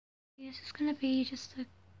This is going to be just a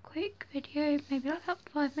quick video, maybe like about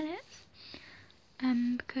 5 minutes,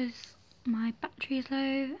 because my battery is low,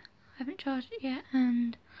 I haven't charged it yet,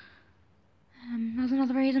 and there's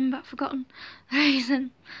another reason, but I've forgotten the reason.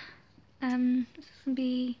 This is going to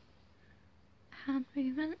be hand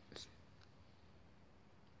movements.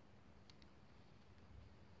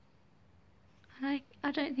 I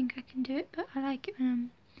don't think I can do it, but I like it when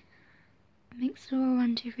it makes it all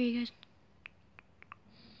 1, 2, 3 goes.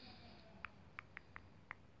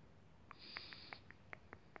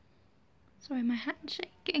 Sorry, my hand's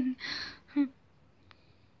shaking.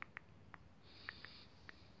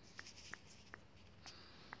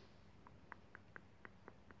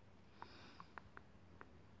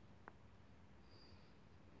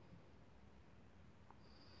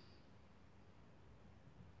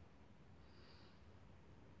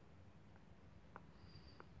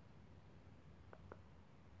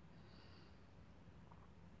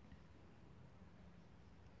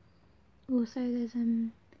 Also, there's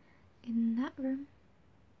in that room,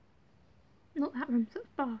 not that room, sort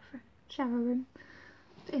of bathroom, shower room,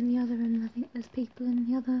 but in the other room I think there's people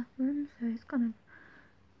in the other room, so it's kind of,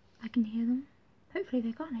 I can hear them. Hopefully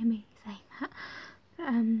they can't hear me saying that, but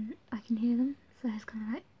I can hear them, so it's kind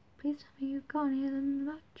of like, please tell me you can't hear them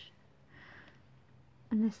much.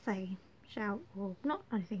 Unless they shout, or not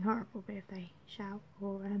anything horrible, but if they shout,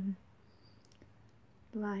 or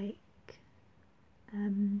like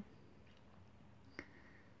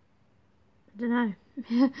I don't know,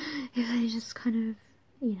 if they just kind of,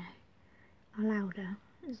 you know, are louder.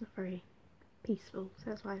 It's not very peaceful, so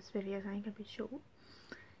that's why this video is only going to be short.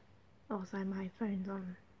 Also, my phone's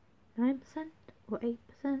on 9% or 8%?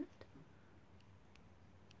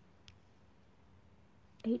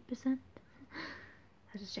 8%? I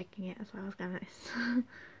was just checking it, that's why I was going like this.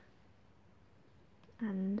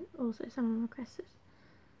 And also someone requested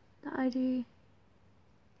that I do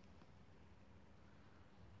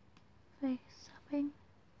face tapping,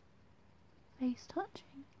 face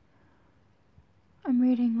touching. I'm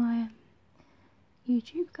reading my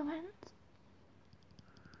YouTube comments.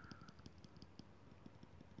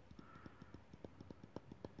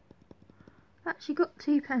 I've actually got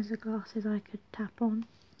 2 pairs of glasses I could tap on.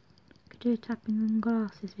 I could do a tapping on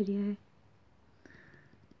glasses video.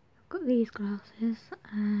 I've got these glasses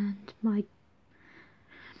and my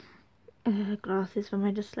glasses for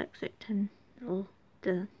my dyslexic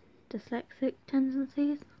dyslexic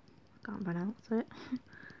tendencies. I can't pronounce it.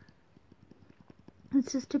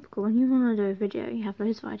 It's just typical when you want to do a video, you have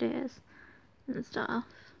loads of ideas and stuff.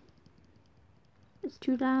 It's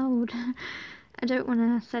too loud. I don't want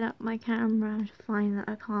to set up my camera and find that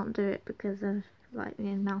I can't do it because of like the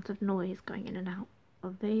amount of noise going in and out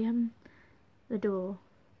of the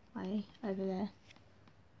doorway over there.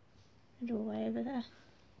 The doorway over there.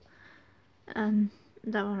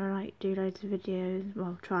 Don't want to like do loads of videos.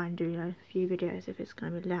 Well, try and do a few videos if it's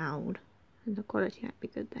going to be loud, and the quality might be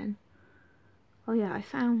good then. Oh yeah, I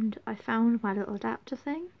found my little adapter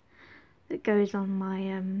thing that goes on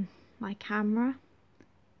my my camera.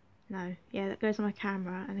 No, yeah, that goes on my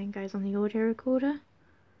camera and then goes on the audio recorder.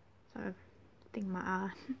 So I think my eye,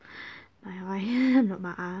 not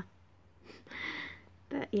my eye.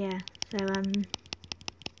 But yeah, so I've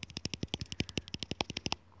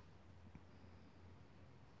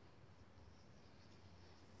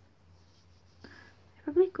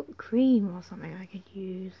probably got cream or something I could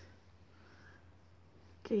use.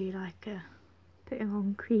 Do like a putting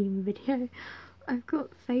on cream video. I've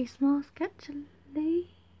got face mask actually.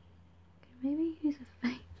 Could maybe use a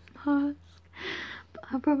face mask, but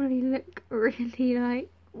I'll probably look really like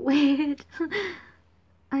weird.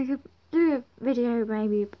 I could do a video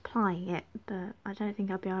maybe applying it, but I don't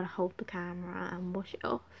think I'll be able to hold the camera and wash it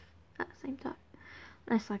off at the same time.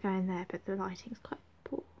 Unless I go in there, but the lighting's quite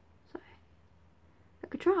poor, so I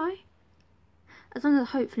could try. As long as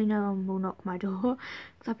hopefully no one will knock my door,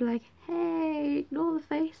 because I'll be like, hey, ignore the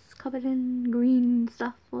face covered in green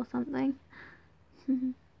stuff or something.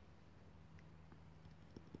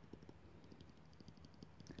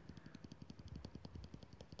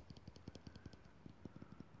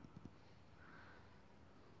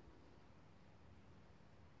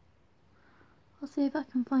 I'll see if I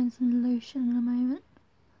can find some lotion in a moment.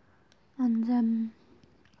 And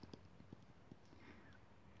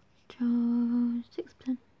charge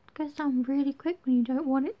 6%. Goes down really quick when you don't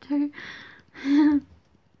want it to.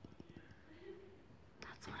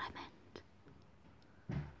 That's what I meant.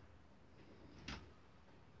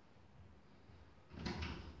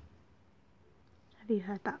 Have you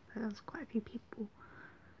heard that? There's quite a few people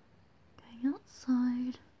going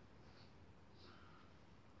outside.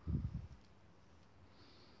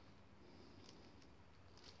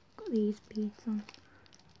 got these beads on.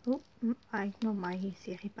 Oh, I ignored my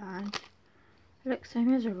UCA badge. I look so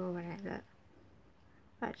miserable in it, look.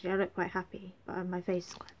 Actually, I look quite happy, but my face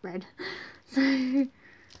is quite red. So, I've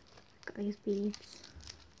got these beads.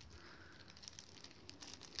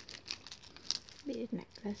 Beaded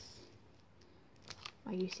necklace.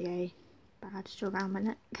 My UCA badge still around my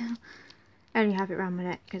neck. I only have it around my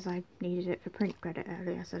neck because I needed it for print credit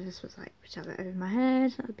earlier, so I just was like, shove it over my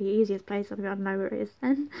head. That would be the easiest place, I'd be able to know where it is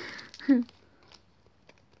then.